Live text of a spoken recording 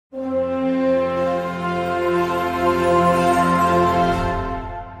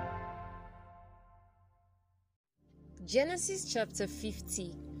Genesis chapter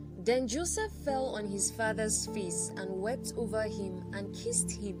 50. Then Joseph fell on his father's face and wept over him and kissed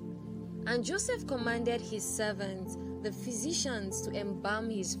him. And Joseph commanded his servants, the physicians, to embalm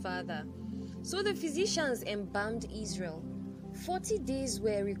his father. So the physicians embalmed Israel. 40 days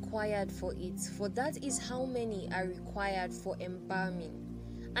were required for it, for that is how many are required for embalming.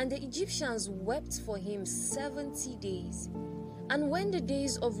 And the Egyptians wept for him 70 days. And when the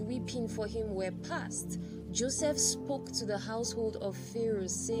days of weeping for him were past, Joseph spoke to the household of Pharaoh,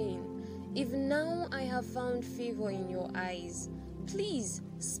 saying, If now I have found favor in your eyes, please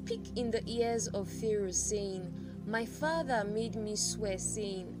speak in the ears of Pharaoh, saying, My father made me swear,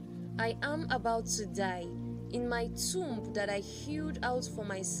 saying, I am about to die. In my tomb that I hewed out for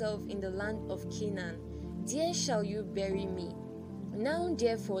myself in the land of Canaan, there shall you bury me. Now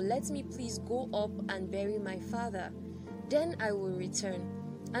therefore let me please go up and bury my father. Then I will return.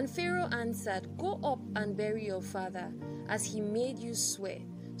 And Pharaoh answered, Go up and bury your father, as he made you swear.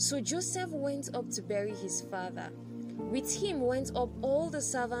 So Joseph went up to bury his father. With him went up all the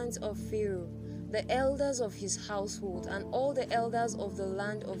servants of Pharaoh, the elders of his household, and all the elders of the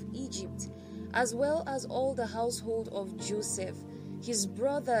land of Egypt, as well as all the household of Joseph, his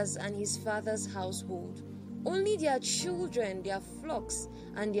brothers and his father's household. Only their children, their flocks,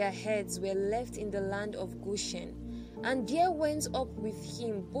 and their herds were left in the land of Goshen. And there went up with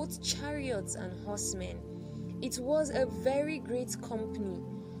him both chariots and horsemen. It was a very great company.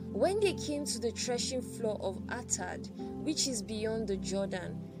 When they came to the threshing floor of Atad, which is beyond the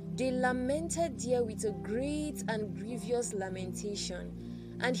Jordan, they lamented there with a great and grievous lamentation.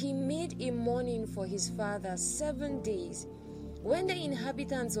 And he made a mourning for his father 7 days. When the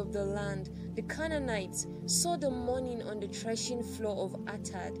inhabitants of the land, the Canaanites, saw the mourning on the threshing floor of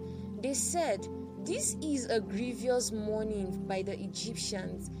Atad, they said, This is a grievous mourning by the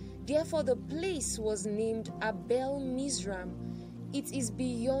Egyptians. Therefore the place was named Abel Mizram. It is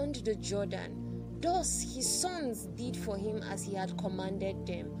beyond the Jordan. Thus his sons did for him as he had commanded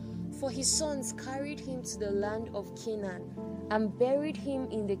them. For his sons carried him to the land of Canaan, and buried him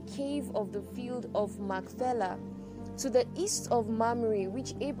in the cave of the field of Machpelah, to the east of Mamre,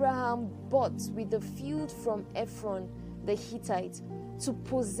 which Abraham bought with the field from Ephron the Hittite, to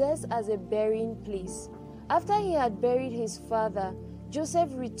possess as a burying place. After he had buried his father, Joseph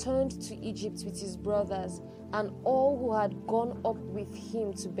returned to Egypt with his brothers, and all who had gone up with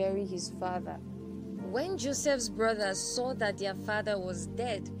him to bury his father. When Joseph's brothers saw that their father was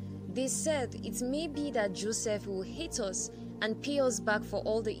dead, they said, It may be that Joseph will hate us and pay us back for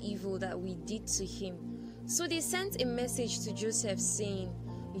all the evil that we did to him. So they sent a message to Joseph, saying,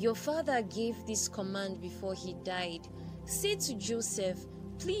 Your father gave this command before he died. Say to Joseph,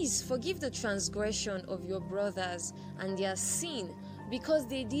 Please forgive the transgression of your brothers and their sin, because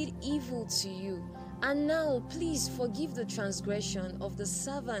they did evil to you. And now please forgive the transgression of the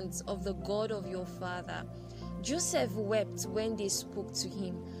servants of the God of your father. Joseph wept when they spoke to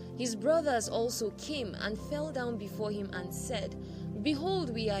him. His brothers also came and fell down before him and said,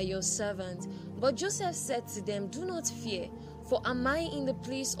 Behold, we are your servants. But Joseph said to them, Do not fear, for am I in the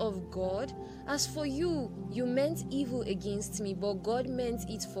place of God? As for you, you meant evil against me, but God meant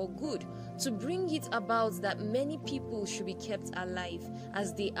it for good, to bring it about that many people should be kept alive,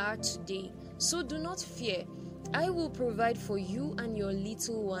 as they are today. So do not fear. I will provide for you and your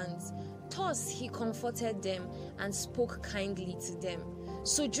little ones. Thus he comforted them and spoke kindly to them.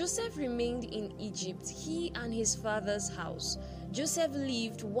 So Joseph remained in Egypt, he and his father's house. Joseph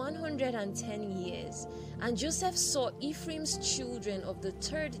lived 110 years. And Joseph saw Ephraim's children of the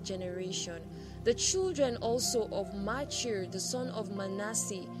 3rd generation. The children also of Machir, the son of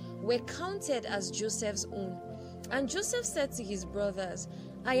Manasseh, were counted as Joseph's own. And Joseph said to his brothers,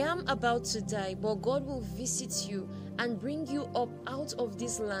 I am about to die, but God will visit you and bring you up out of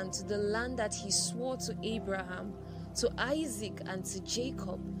this land to the land that he swore to Abraham, to Isaac, and to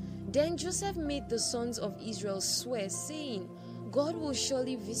Jacob. Then Joseph made the sons of Israel swear, saying, God will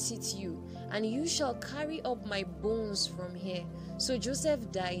surely visit you, and you shall carry up my bones from here. So Joseph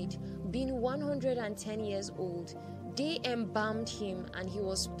died, being 110 years old. They embalmed him, and he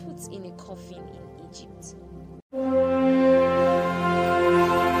was put in a coffin in Egypt.